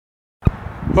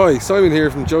Hi, Simon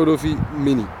here from Joe Duffy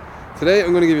Mini. Today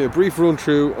I'm going to give you a brief run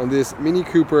through on this Mini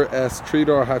Cooper S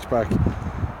 3-door hatchback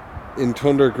in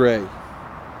Thunder Grey.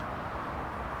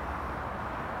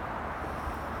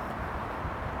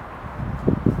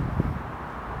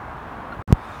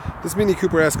 This Mini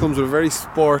Cooper S comes with a very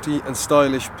sporty and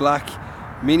stylish black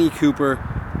Mini Cooper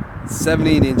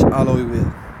 17-inch alloy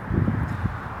wheel.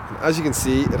 And as you can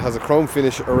see, it has a chrome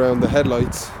finish around the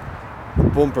headlights, the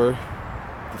bumper,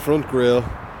 the front grille,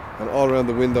 and all around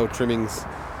the window trimmings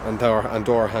and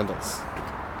door handles.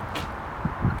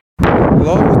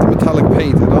 Along with the metallic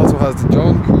paint, it also has the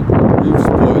John Cooper roof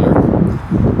spoiler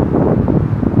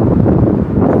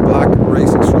and black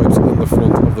racing stripes on the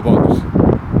front of the bonnet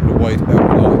with a white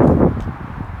outer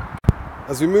line.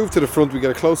 As we move to the front, we get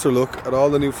a closer look at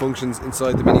all the new functions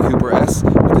inside the Mini Cooper S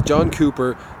with the John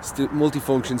Cooper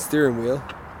multifunction steering wheel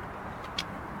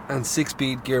and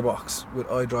 6-speed gearbox with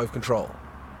iDrive control.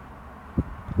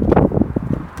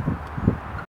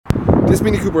 This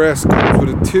Mini Cooper S comes with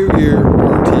a 2-year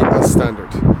warranty as standard.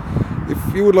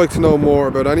 If you would like to know more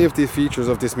about any of the features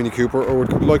of this Mini Cooper or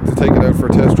would like to take it out for a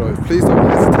test drive, please don't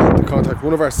hesitate to contact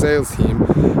one of our sales team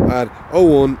at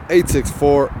 01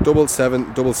 864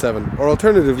 7777, or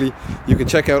alternatively you can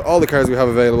check out all the cars we have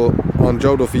available on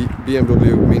Joe Duffy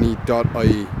BMW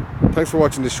Mini.ie. Thanks for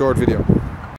watching this short video.